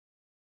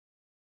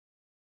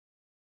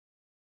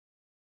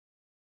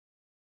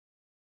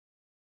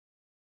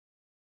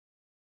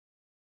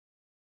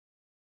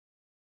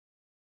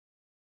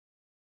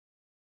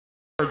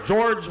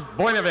George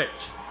Voinovich.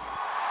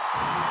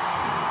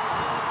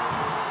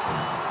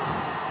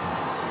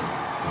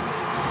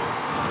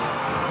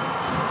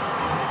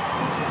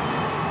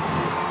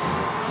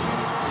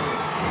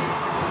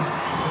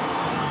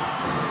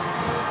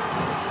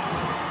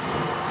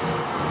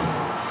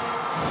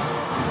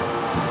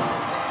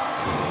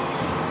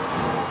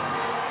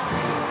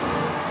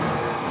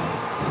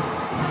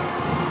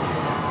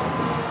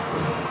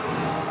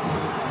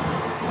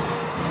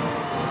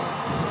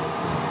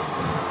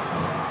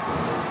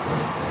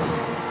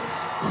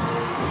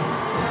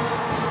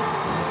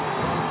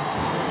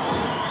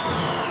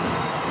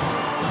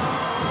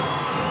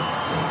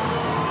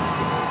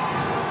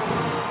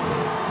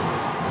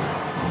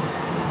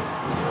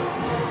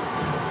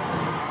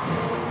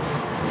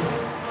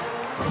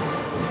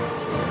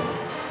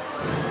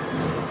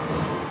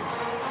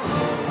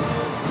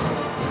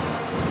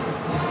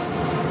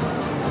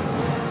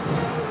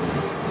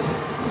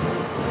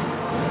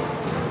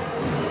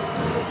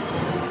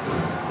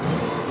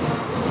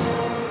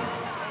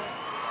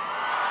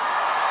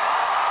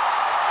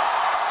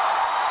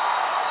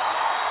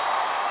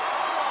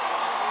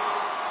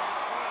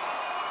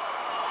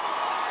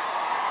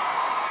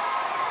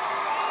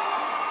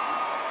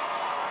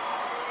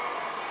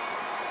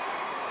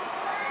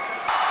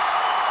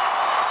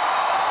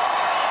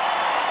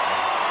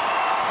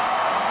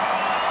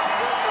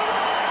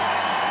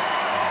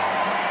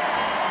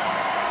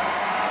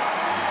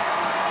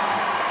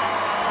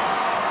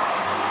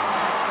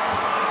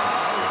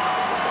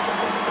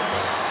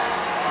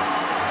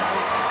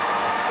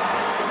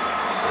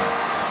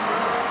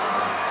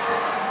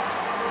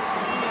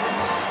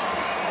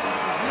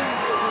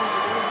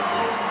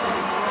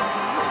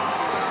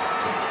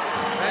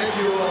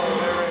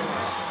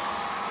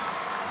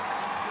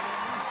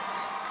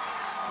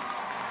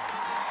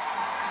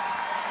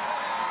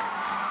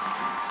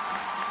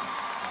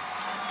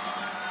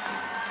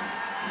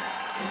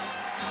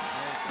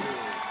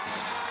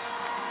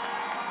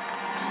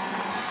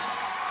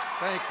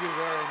 Thank you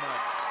very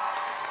much.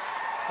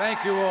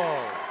 Thank you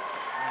all.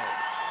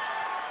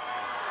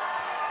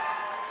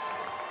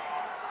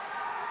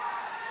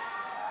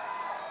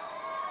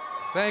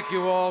 Thank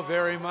you all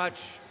very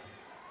much.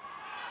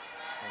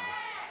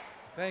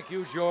 Thank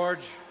you,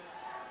 George.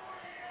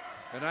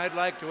 And I'd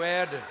like to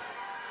add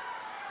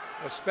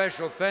a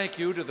special thank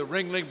you to the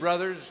Ringling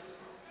Brothers,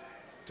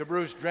 to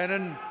Bruce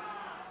Drennan,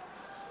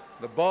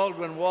 the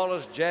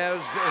Baldwin-Wallace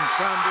Jazz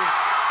Ensemble,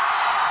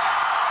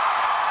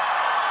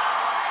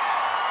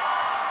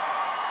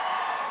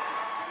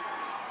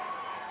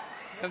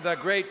 and the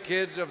great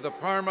kids of the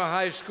Parma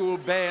High School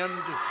Band,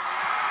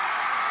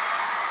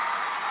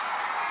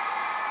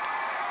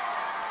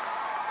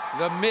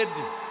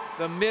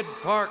 the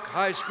Mid-Park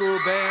High School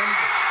Band,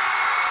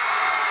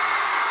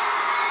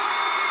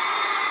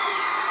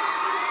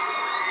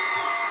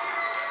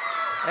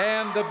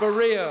 and the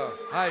Berea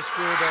High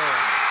School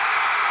Band.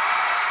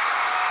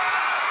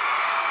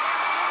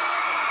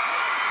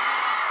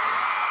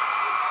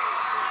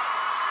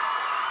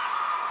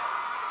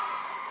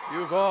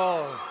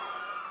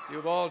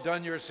 You've all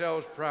done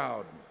yourselves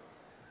proud.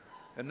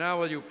 And now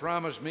will you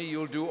promise me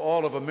you'll do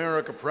all of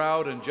America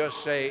proud and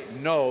just say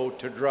no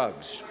to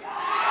drugs?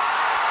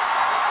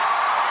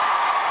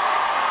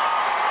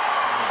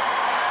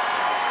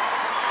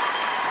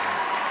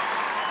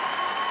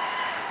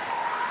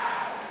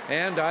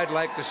 And I'd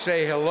like to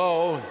say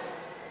hello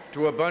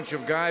to a bunch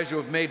of guys who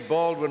have made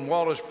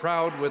Baldwin-Wallace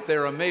proud with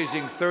their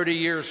amazing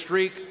 30-year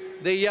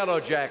streak, the Yellow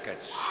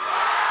Jackets.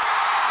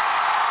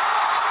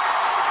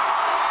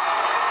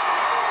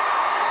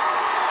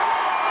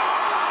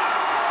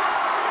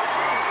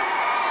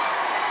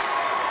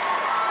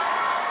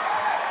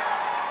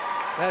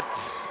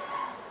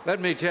 Let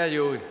me tell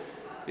you,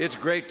 it's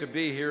great to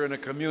be here in a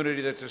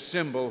community that's a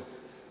symbol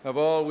of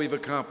all we've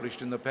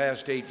accomplished in the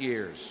past 8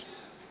 years.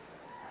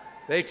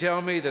 They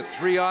tell me that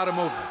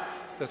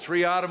the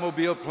three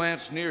automobile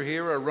plants near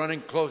here are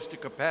running close to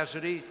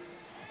capacity,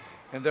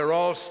 and they're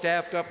all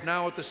staffed up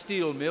now at the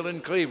steel mill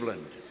in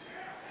Cleveland.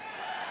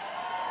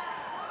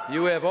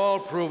 You have all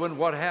proven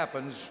what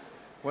happens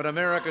when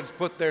Americans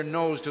put their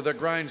nose to the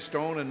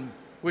grindstone, and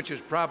which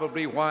is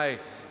probably why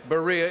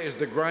Berea is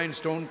the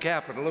grindstone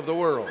capital of the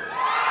world.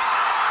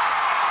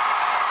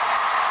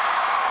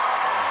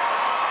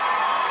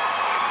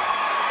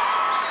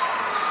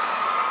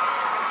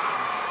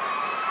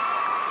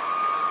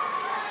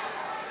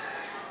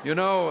 You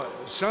know,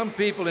 some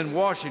people in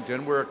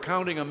Washington were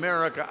counting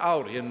America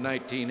out in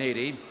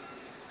 1980,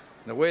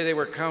 the way they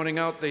were counting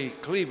out the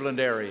Cleveland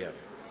area.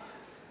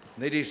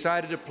 They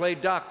decided to play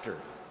doctor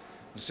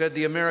and said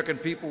the American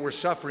people were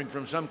suffering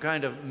from some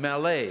kind of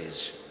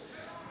malaise.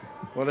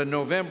 Well, in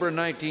November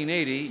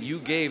 1980, you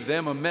gave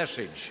them a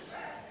message.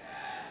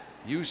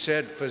 You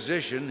said,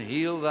 "Physician,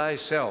 heal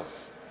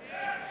thyself."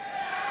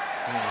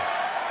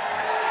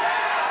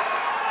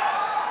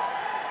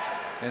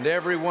 And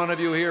every one of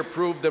you here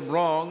proved them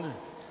wrong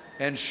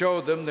and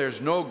showed them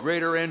there's no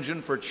greater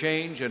engine for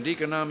change and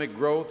economic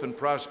growth and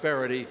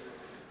prosperity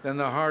than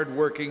the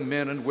hard-working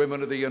men and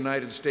women of the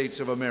United States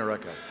of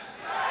America.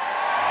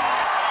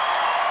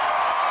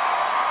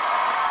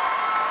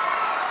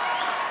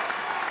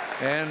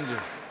 And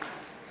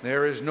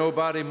there is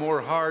nobody more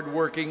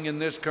hardworking in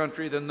this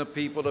country than the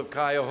people of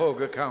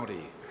Cuyahoga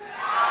County.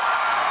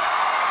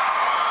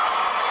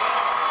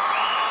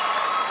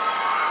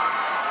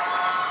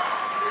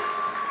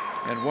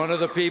 And one of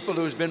the people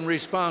who's been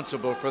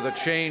responsible for the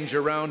change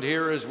around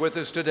here is with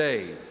us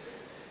today.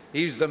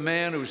 He's the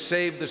man who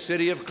saved the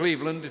city of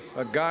Cleveland,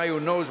 a guy who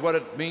knows what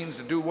it means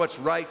to do what's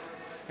right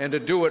and to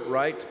do it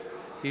right.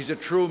 He's a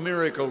true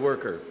miracle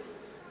worker.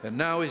 And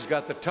now he's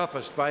got the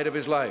toughest fight of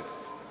his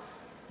life.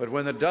 But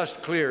when the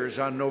dust clears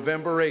on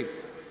November 8th,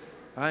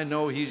 I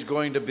know he's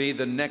going to be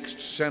the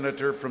next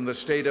senator from the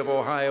state of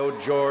Ohio,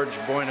 George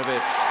Voinovich.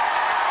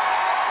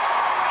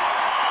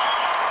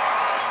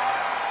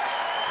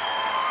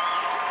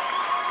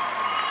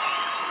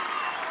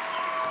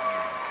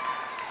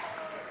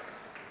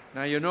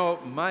 Now, you know,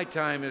 my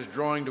time is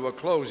drawing to a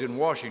close in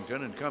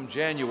Washington, and come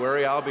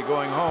January, I'll be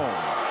going home.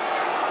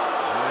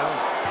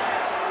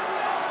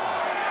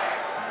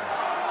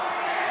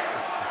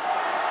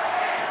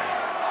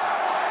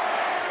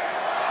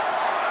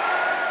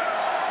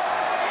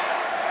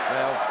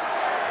 Well,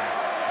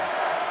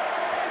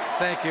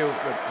 thank you.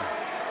 But,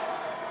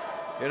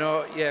 you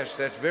know, yes,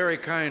 that's very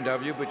kind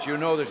of you, but you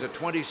know there's a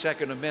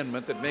 22nd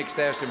Amendment that makes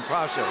that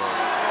impossible.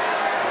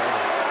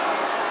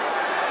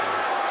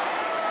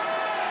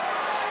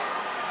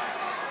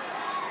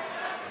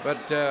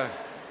 But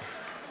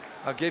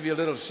I'll give you a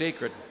little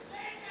secret.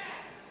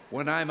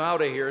 When I'm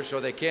out of here, so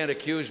they can't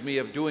accuse me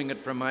of doing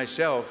it for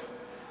myself,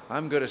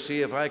 I'm going to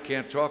see if I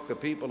can't talk the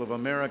people of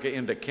America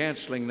into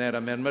canceling that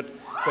amendment.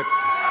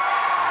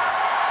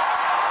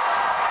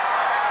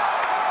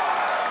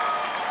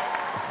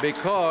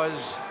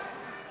 Because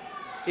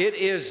it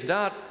is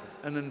not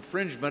an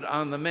infringement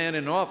on the man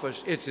in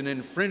office, it's an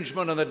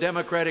infringement on the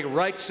democratic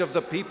rights of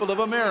the people of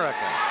America.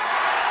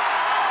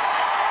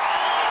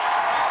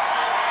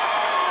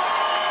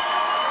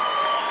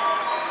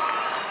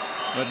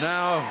 But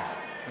now,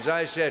 as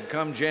I said,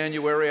 come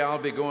January, I'll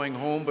be going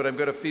home, but I'm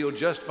going to feel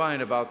just fine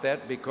about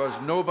that because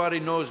nobody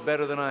knows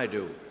better than I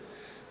do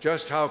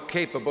just how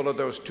capable of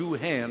those two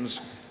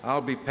hands I'll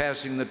be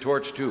passing the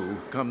torch to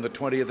come the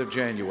 20th of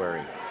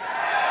January.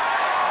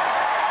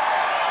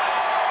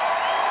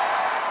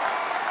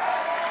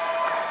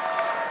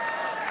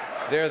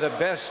 They're the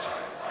best,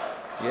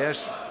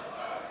 yes,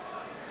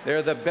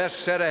 they're the best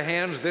set of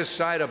hands this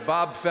side of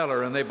Bob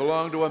Feller, and they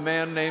belong to a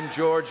man named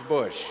George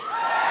Bush.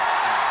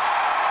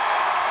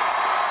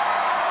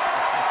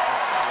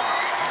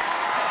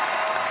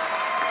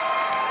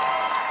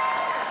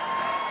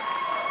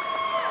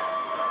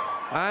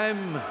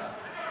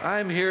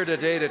 I'm here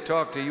today to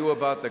talk to you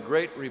about the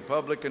great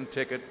Republican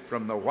ticket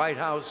from the White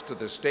House to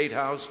the State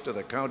House to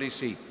the county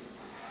seat,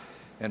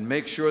 and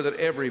make sure that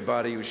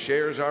everybody who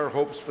shares our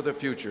hopes for the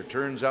future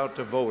turns out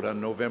to vote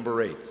on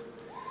November 8th.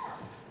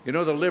 You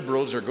know, the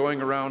liberals are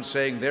going around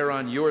saying they're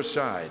on your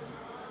side.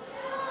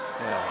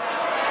 Yeah.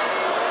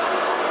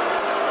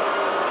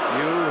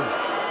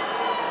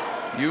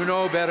 You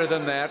know better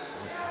than that.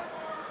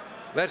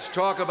 Let's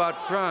talk about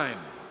crime.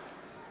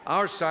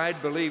 Our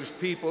side believes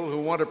people who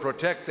want to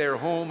protect their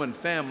home and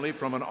family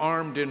from an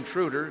armed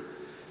intruder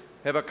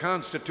have a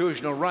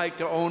constitutional right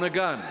to own a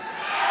gun.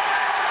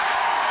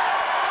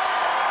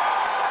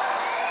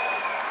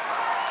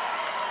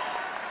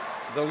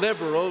 The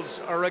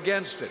liberals are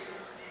against it.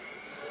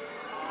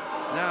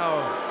 Now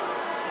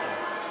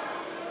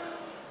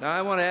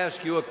I want to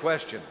ask you a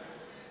question,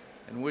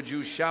 and would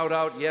you shout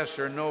out yes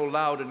or no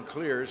loud and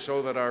clear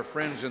so that our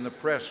friends in the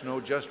press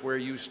know just where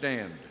you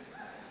stand?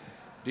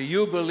 Do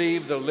you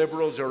believe the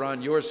liberals are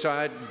on your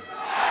side?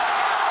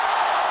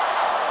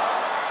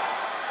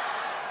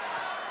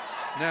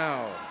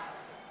 Now,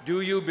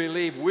 do you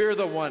believe we're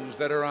the ones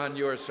that are on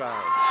your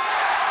side?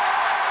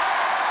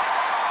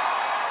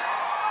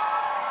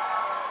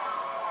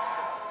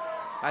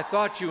 I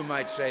thought you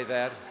might say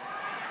that.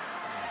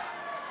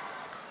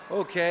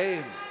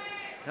 Okay,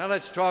 now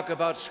let's talk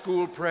about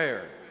school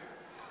prayer.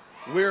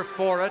 We're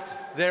for it,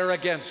 they're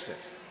against it.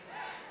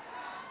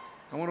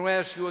 I want to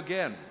ask you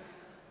again.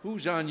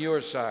 Who's on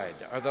your side?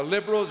 Are the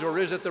liberals or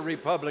is it the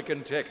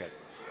Republican ticket?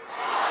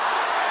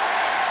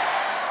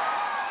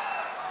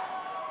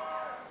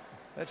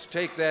 Let's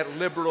take that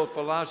liberal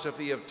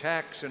philosophy of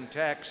tax and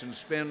tax and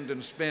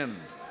spend.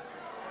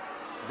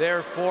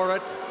 They're for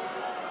it,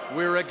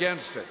 we're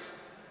against it.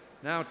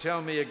 Now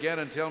tell me again,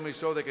 and tell me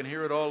so they can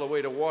hear it all the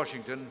way to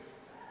Washington.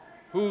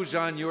 Who's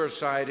on your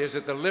side? Is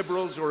it the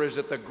liberals or is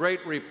it the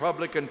great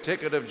Republican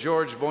ticket of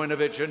George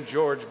Voinovich and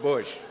George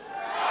Bush?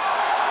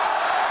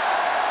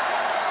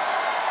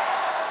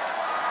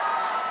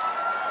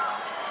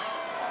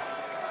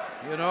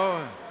 You know,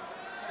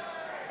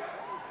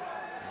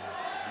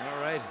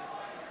 all right.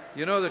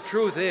 You know, the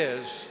truth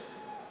is,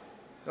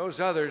 those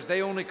others,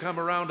 they only come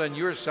around on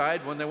your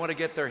side when they want to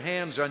get their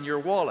hands on your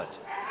wallet.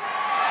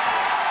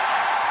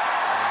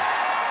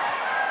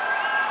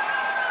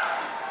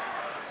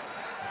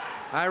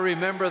 I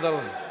remember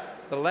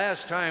the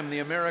last time the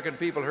American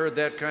people heard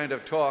that kind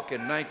of talk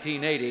in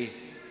 1980,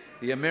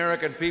 the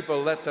American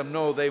people let them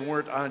know they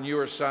weren't on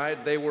your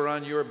side, they were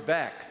on your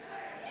back.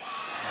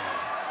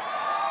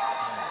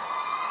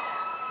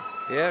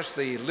 Yes,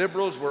 the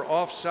liberals were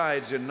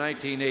offsides in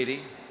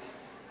 1980.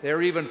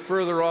 They're even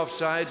further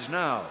offsides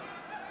now.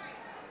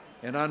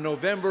 And on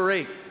November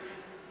 8th,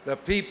 the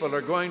people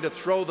are going to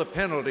throw the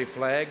penalty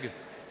flag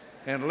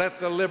and let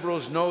the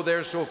liberals know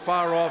they're so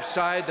far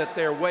offside that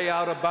they're way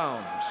out of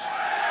bounds.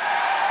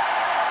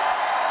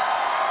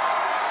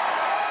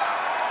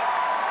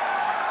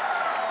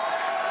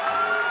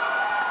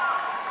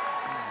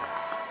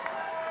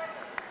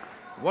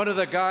 One of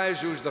the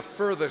guys who's the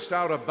furthest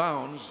out of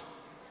bounds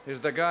is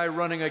the guy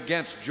running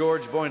against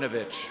George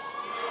Voinovich.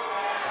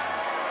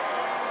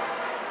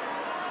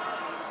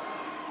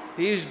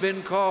 He's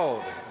been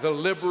called the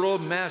liberal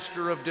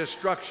master of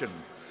destruction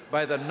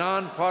by the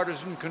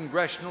nonpartisan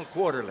Congressional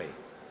Quarterly.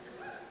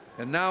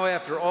 And now,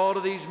 after all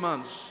of these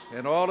months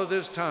and all of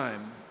this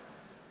time,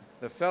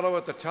 the fellow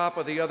at the top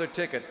of the other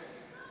ticket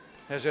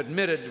has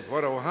admitted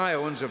what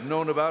Ohioans have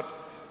known about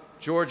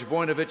George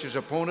Voinovich's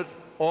opponent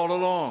all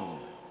along,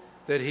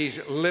 that he's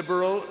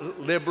liberal,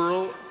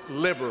 liberal,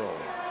 liberal.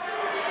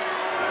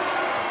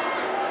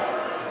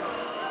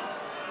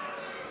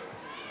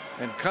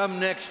 And come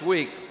next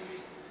week,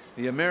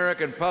 the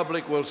American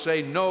public will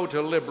say no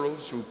to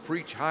liberals who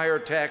preach higher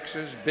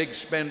taxes, big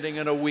spending,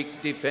 and a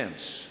weak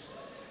defense.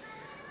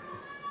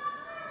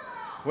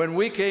 When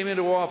we came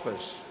into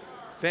office,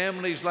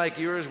 families like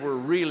yours were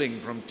reeling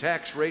from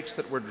tax rates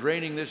that were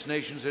draining this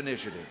nation's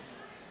initiative.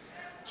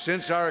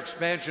 Since our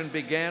expansion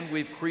began,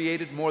 we've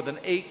created more than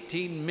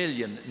 18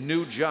 million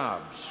new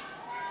jobs.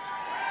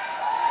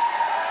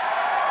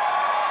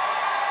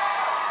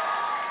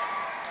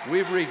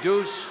 We've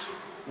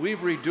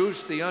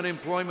reduced the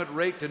unemployment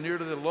rate to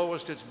nearly the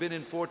lowest it's been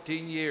in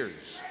 14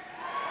 years.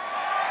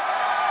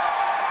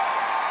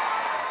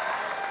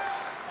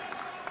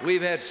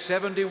 We've had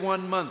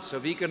 71 months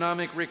of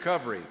economic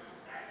recovery.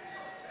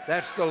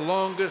 That's the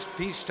longest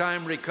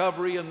peacetime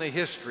recovery in the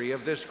history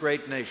of this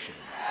great nation.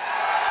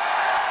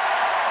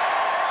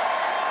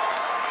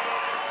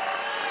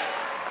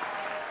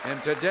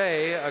 And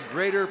today, a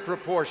greater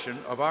proportion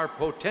of our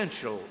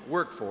potential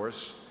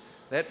workforce,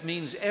 that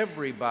means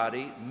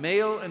everybody,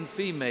 male and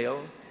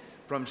female,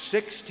 from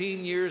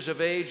 16 years of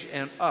age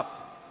and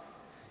up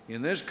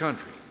in this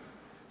country,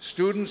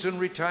 students and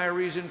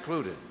retirees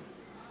included,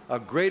 a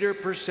greater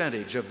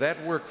percentage of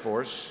that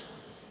workforce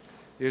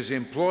is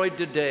employed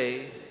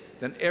today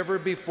than ever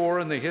before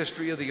in the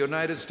history of the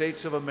United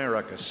States of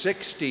America.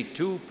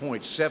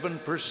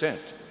 62.7%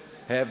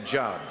 have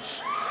jobs.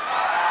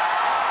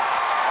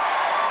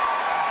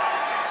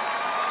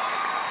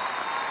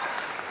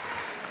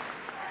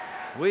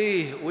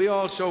 We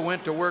also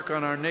went to work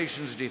on our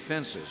nation's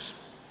defenses.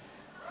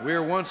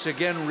 We're once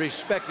again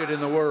respected in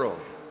the world.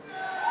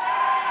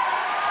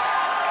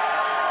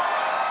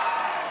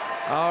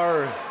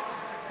 Our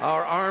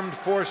armed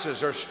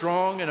forces are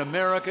strong and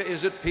America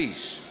is at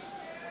peace.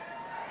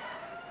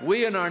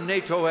 We and our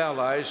NATO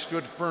allies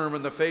stood firm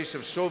in the face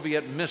of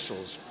Soviet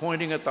missiles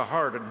pointing at the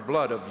heart and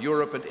blood of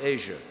Europe and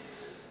Asia.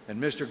 And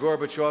Mr.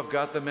 Gorbachev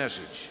got the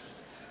message.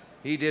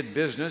 He did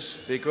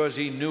business because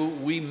he knew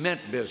we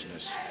meant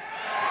business.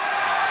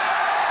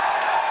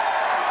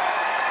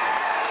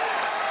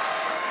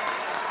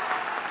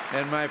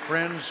 And my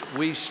friends,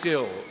 we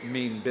still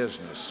mean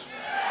business.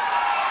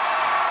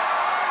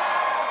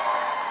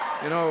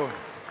 You know,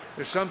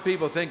 there's some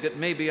people think that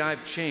maybe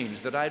I've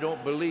changed, that I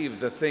don't believe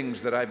the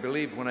things that I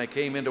believed when I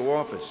came into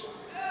office.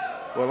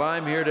 Well,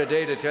 I'm here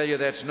today to tell you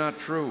that's not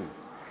true.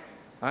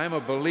 I'm a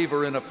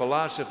believer in a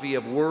philosophy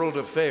of world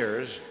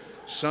affairs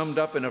summed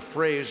up in a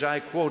phrase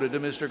I quoted to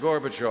Mr.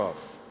 Gorbachev.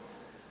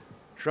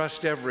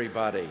 Trust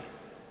everybody,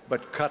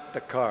 but cut the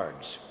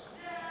cards.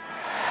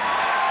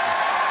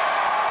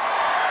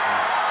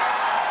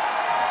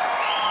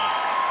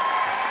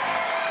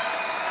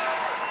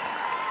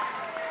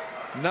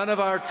 None of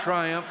our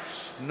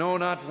triumphs, no,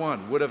 not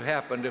one, would have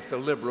happened if the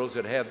liberals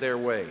had had their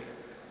way.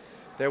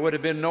 There would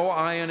have been no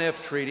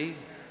INF treaty,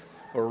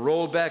 or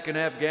rollback in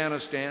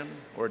Afghanistan,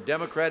 or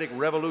democratic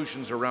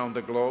revolutions around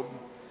the globe.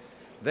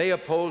 They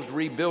opposed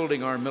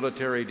rebuilding our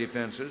military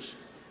defenses,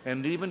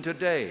 and even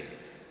today,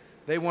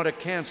 they want to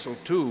cancel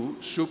 2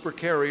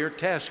 supercarrier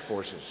task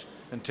forces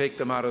and take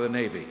them out of the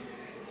Navy.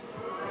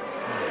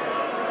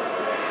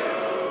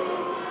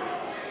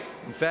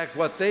 In fact,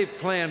 what they've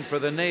planned for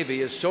the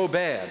Navy is so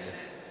bad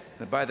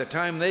that by the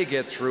time they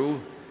get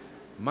through,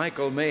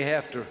 Michael may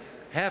have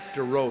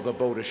to row the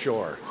boat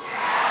ashore.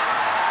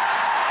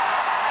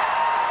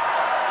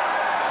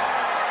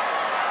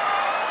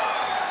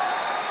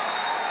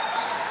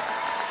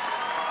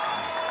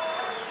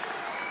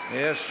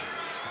 Yes,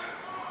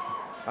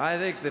 I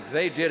think that if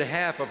they did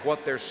half of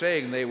what they're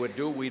saying they would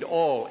do, we'd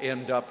all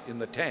end up in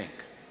the tank.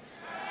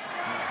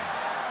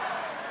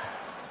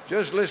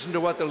 Just listen to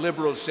what the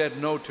liberals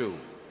said no to.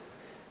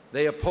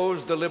 They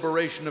opposed the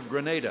liberation of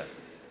Grenada.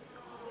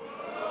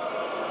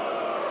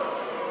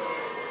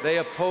 They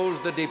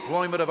opposed the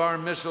deployment of our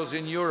missiles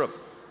in Europe.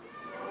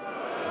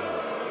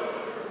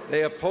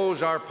 They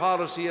oppose our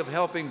policy of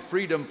helping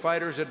freedom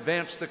fighters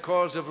advance the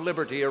cause of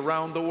liberty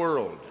around the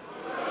world.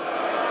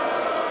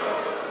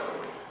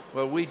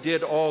 Well, we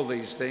did all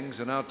these things,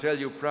 and I'll tell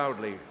you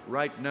proudly,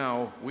 right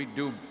now, we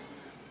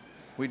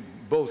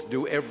both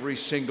do every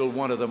single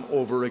one of them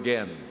over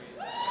again.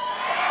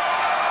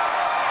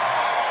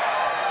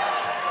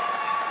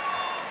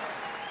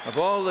 Of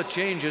all the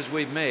changes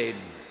we've made,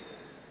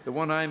 the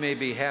one I may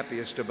be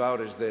happiest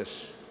about is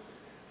this.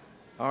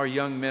 Our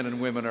young men and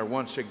women are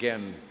once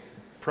again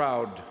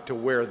proud to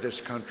wear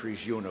this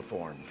country's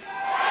uniform.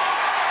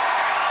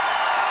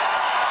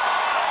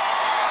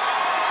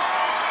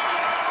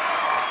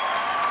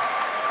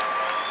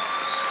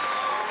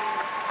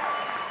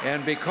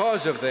 And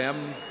because of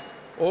them,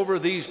 over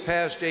these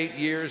past 8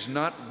 years,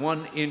 not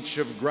 1 inch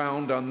of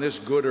ground on this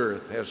good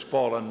earth has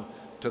fallen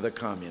to the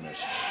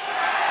communists.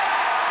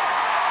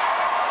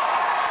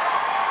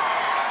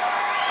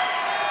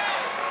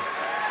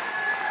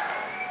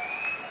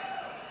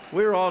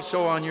 We're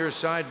also on your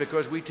side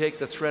because we take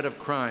the threat of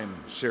crime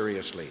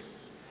seriously.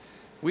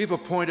 We've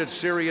appointed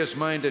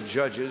serious-minded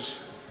judges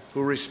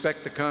who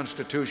respect the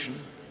Constitution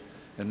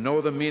and know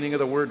the meaning of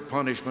the word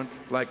punishment,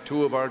 like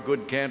 2 of our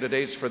good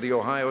candidates for the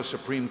Ohio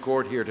Supreme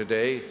Court here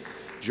today,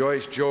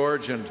 Joyce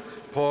George and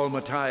Paul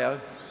Mattia.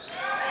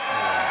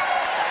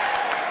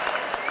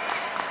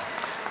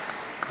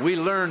 We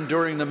learned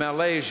during the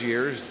malaise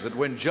years that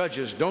when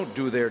judges don't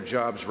do their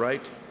jobs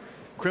right,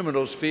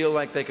 criminals feel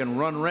like they can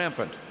run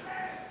rampant.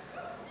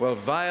 Well,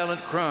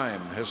 violent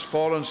crime has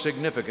fallen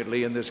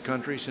significantly in this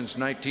country since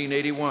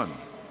 1981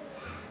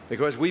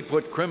 because we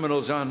put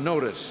criminals on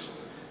notice.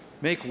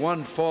 Make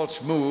one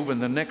false move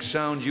and the next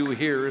sound you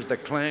hear is the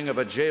clang of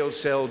a jail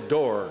cell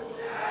door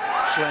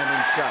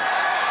slamming shut.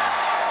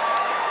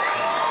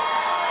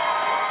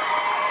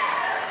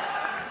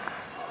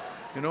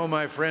 You know,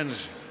 my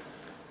friends,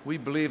 we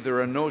believe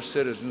there are no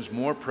citizens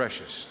more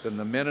precious than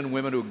the men and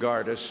women who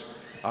guard us,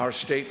 our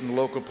state and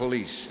local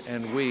police,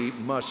 and we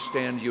must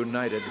stand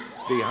united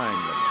behind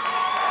them.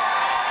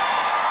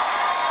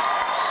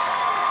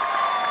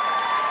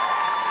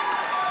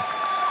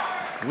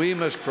 We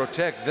must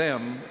protect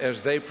them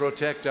as they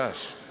protect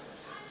us.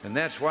 And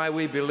that's why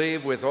we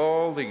believe with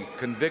all the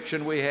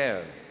conviction we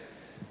have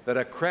that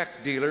a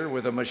crack dealer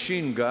with a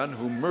machine gun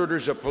who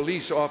murders a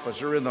police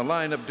officer in the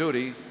line of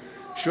duty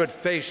should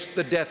face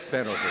the death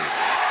penalty.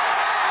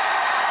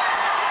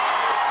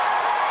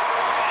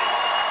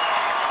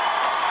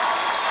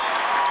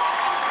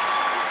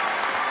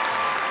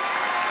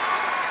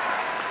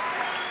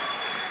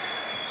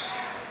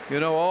 You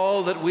know,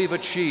 all that we've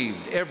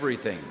achieved,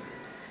 everything,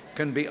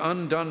 can be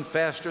undone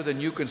faster than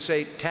you can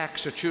say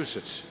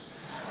Taxachusetts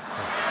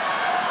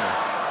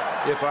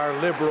if our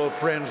liberal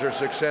friends are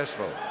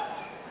successful.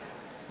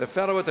 The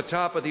fellow at the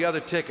top of the other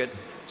ticket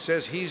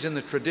says he's in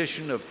the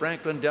tradition of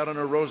Franklin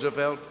Delano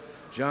Roosevelt,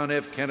 John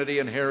F. Kennedy,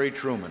 and Harry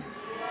Truman.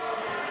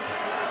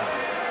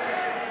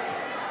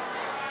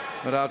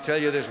 But I'll tell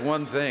you this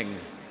one thing.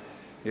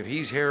 If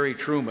he's Harry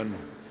Truman,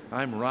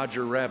 I'm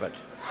Roger Rabbit.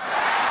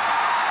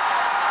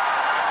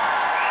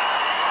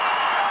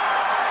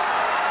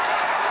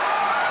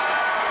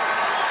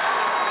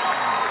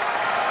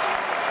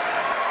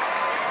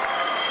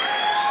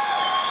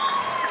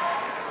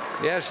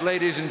 Yes,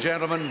 ladies and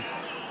gentlemen,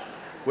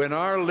 when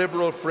our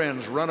liberal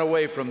friends run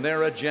away from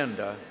their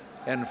agenda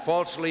and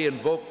falsely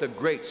invoke the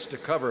greats to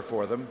cover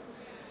for them,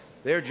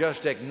 they're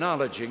just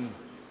acknowledging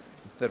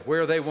that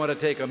where they want to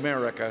take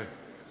America,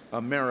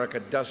 America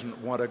doesn't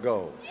want to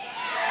go.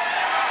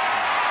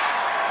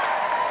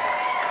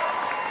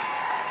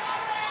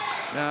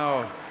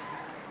 Now,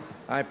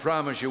 I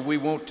promise you we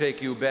won't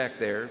take you back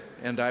there,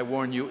 and I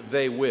warn you,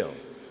 they will.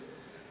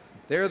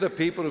 They're the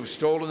people who've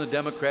stolen the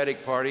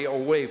Democratic Party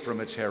away from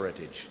its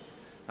heritage.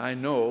 I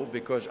know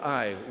because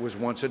I was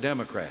once a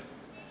Democrat.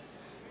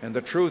 And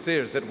the truth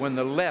is that when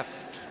the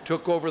left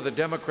took over the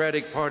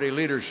Democratic Party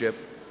leadership,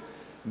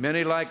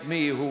 many like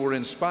me who were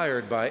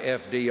inspired by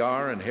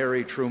FDR and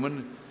Harry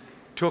Truman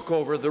took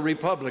over the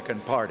Republican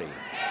Party.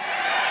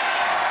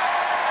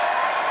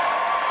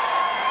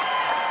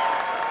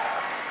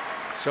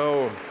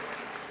 So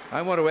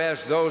I want to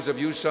ask those of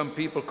you some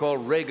people call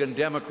Reagan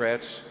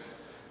Democrats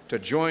to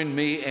join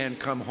me and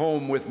come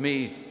home with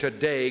me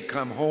today,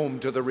 come home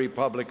to the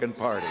Republican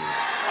Party.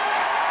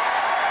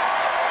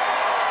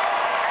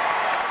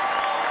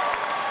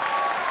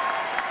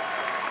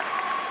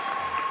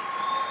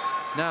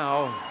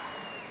 Now,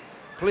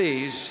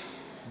 please,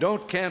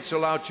 don't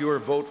cancel out your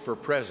vote for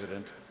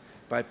president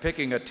by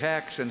picking a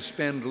tax and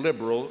spend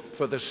liberal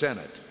for the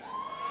Senate.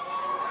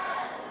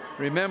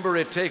 Remember,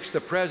 it takes the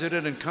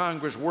president and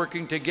Congress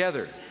working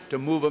together to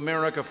move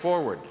America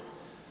forward.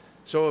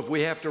 So if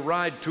we have to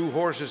ride 2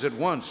 horses at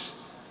once,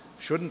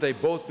 shouldn't they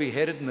both be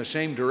headed in the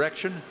same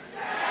direction?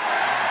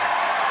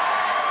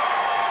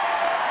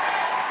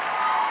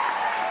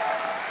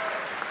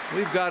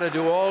 We've got to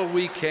do all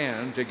we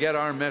can to get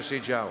our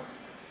message out.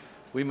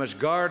 We must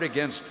guard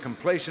against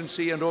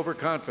complacency and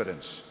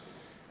overconfidence.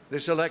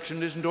 This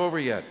election isn't over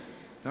yet,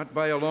 not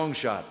by a long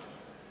shot.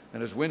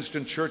 And as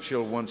Winston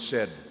Churchill once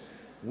said,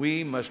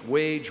 we must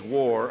wage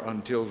war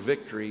until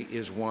victory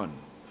is won.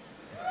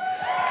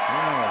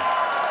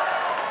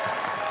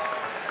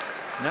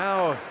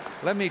 Now,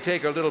 Let me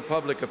take a little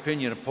public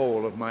opinion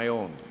poll of my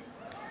own.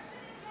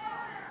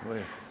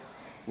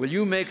 Will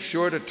you make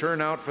sure to turn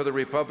out for the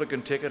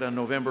Republican ticket on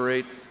November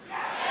 8th?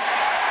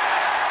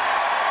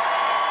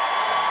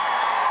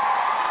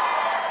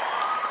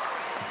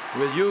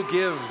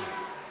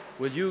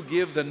 Will you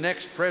give the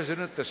next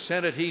president the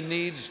Senate he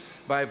needs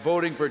by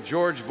voting for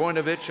George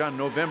Voinovich on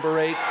November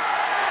 8th?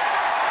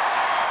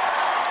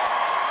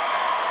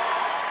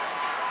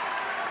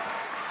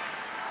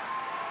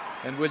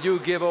 And will you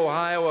give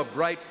Ohio a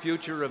bright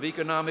future of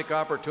economic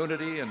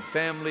opportunity and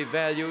family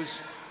values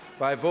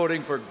by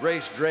voting for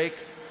Grace Drake,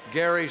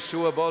 Gary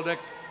Suabolnik,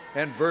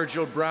 and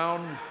Virgil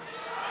Brown?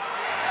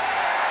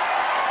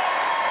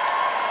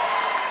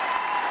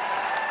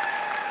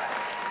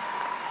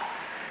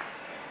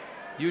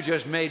 You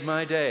just made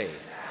my day.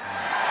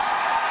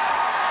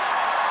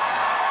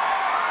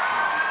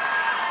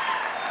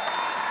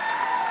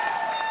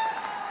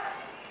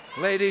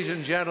 Ladies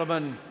and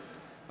gentlemen,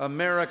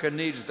 America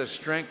needs the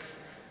strength,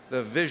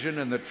 the vision,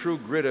 and the true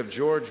grit of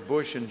George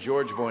Bush and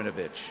George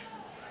Voinovich.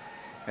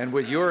 And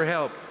with your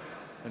help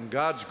and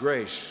God's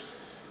grace,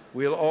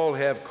 we'll all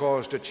have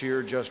cause to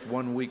cheer just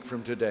 1 week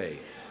from today.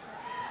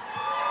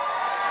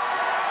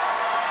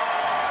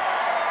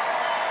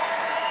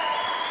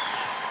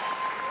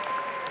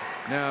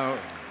 Now,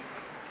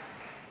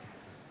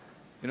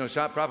 you know,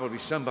 so probably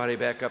somebody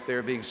back up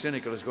there being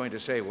cynical is going to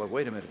say, well,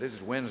 wait a minute, this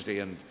is Wednesday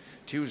and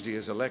Tuesday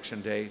is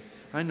Election Day.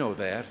 I know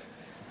that,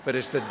 but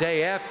it's the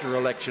day after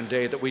Election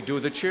Day that we do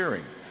the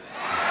cheering.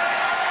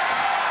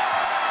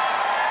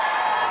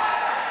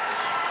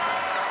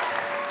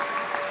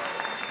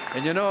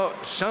 And you know,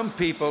 some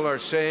people are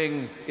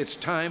saying it's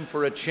time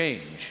for a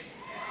change.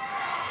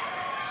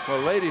 Well,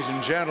 ladies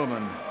and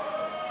gentlemen,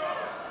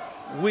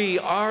 we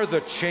are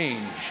the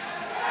change.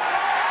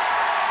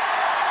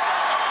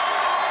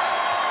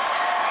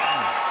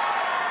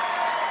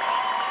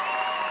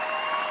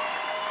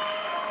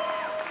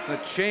 The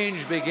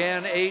change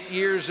began 8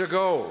 years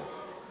ago.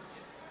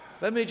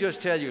 Let me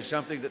just tell you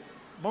something that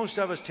most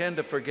of us tend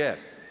to forget.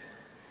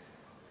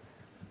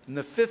 In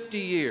the 50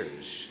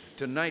 years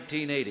to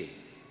 1980,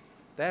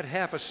 that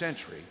half a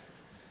century,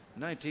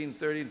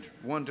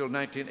 1931 till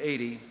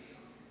 1980,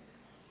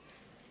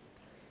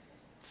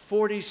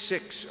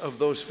 46 of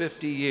those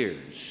 50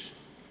 years,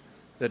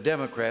 the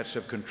Democrats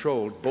have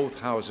controlled both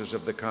houses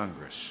of the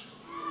Congress.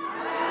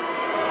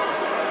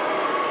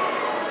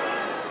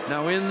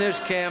 Now, in this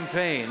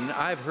campaign,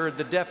 I've heard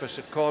the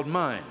deficit called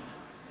mine,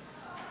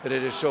 that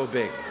it is so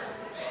big.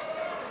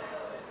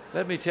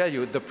 Let me tell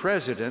you, the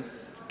president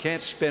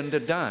can't spend a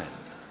dime.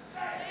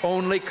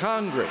 Only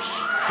Congress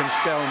can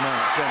spend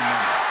money.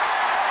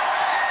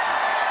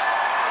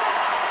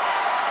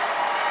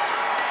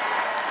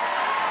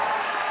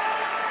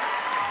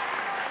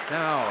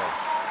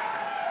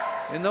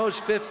 Now, in those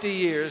 50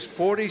 years,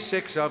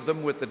 46 of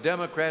them with the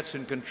Democrats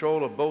in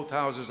control of both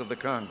houses of the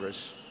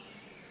Congress,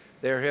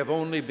 there have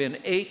only been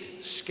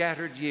 8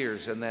 scattered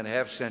years in that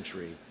half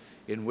century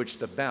in which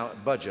the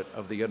budget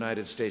of the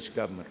United States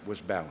government was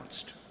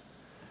balanced.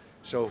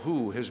 So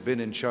who has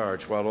been in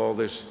charge while all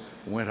this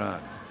went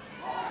on?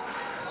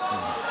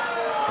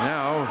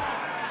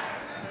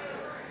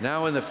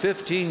 Now in the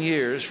 15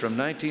 years from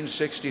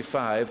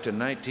 1965 to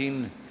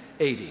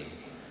 1980,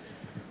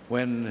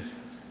 when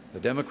the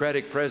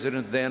Democratic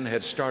president then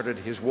had started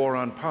his war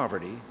on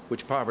poverty,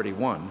 which poverty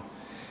won,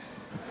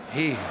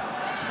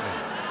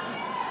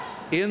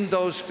 in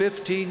those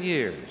 15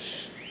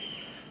 years,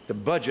 the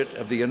budget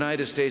of the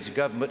United States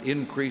government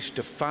increased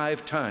to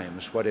 5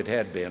 times what it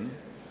had been,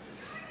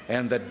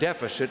 and the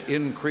deficit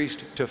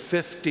increased to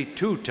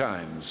 52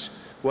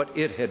 times what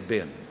it had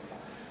been.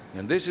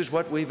 And this is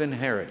what we've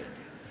inherited.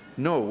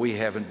 No, we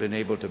haven't been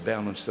able to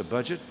balance the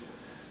budget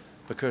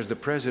because the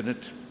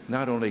president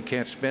not only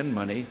can't spend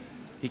money,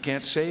 he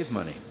can't save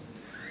money.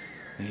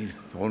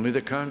 Only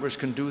the Congress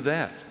can do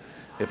that.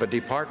 If a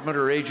department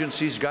or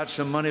agency's got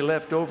some money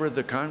left over,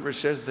 the Congress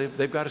says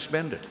they've got to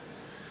spend it.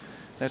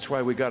 That's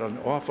why we got an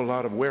awful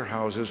lot of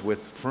warehouses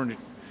with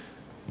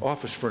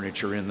office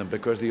furniture in them,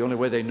 because the only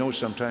way they know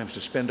sometimes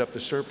to spend up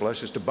the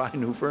surplus is to buy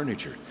new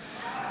furniture.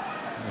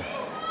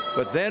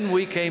 But then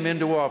we came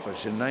into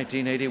office in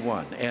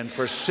 1981, and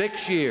for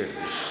 6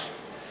 years,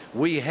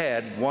 we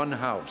had one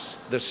house,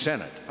 the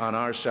Senate, on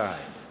our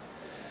side.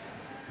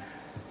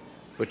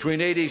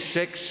 Between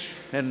 '86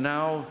 and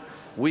now,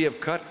 we have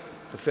cut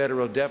the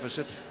federal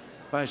deficit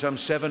by some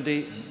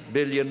 $70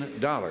 billion,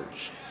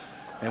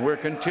 and we're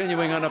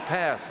continuing on a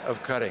path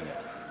of cutting it.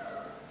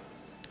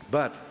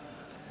 But,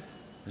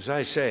 as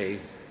I say,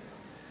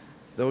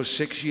 those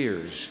 6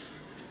 years,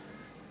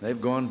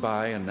 they've gone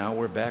by, and now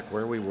we're back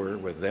where we were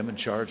with them in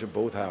charge of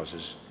both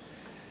houses.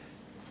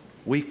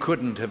 We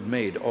couldn't have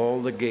made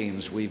all the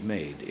gains we've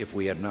made if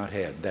we had not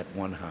had that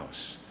one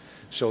house.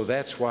 So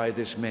that's why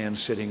this man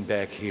sitting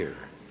back here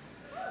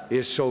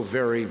is so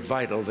very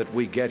vital that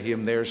we get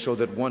him there, so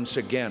that once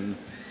again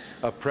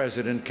a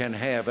president can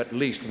have at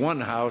least one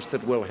house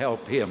that will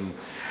help him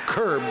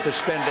curb the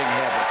spending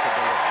habits of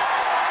the left.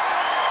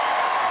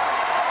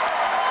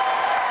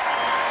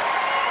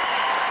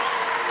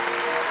 「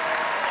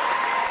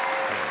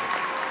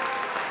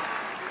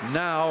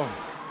Now,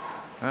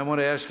 I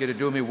want to ask you to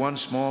do me one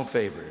small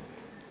favor.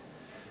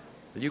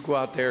 Will you go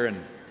out there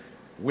and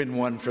win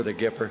one for the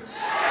Gipper?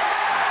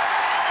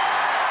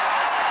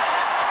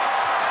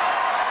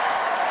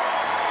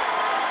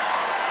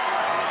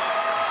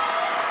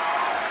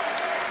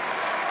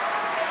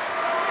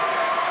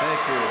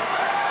 Thank you.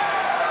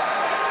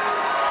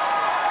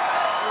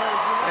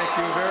 Thank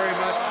you very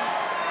much,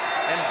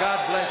 and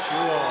God bless you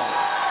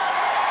all.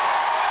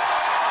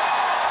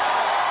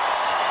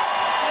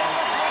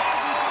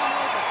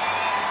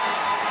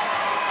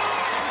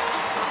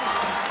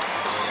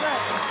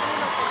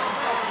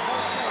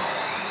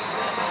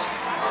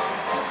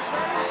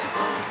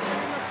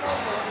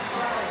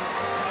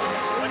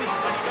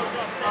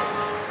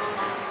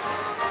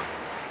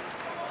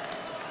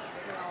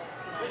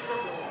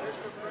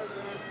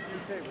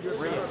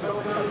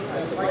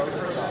 I'd like to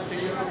present to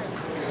you, on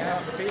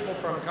behalf of the people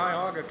from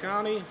Cuyahoga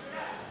County,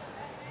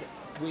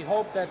 we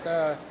hope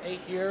that 8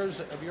 years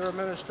of your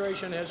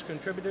administration has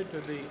contributed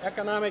to the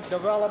economic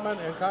development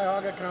in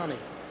Cuyahoga County.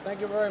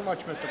 Thank you very much,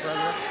 Mr.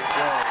 President.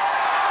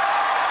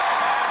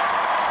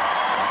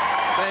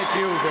 Thank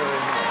you very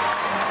much.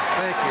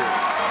 Thank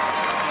you.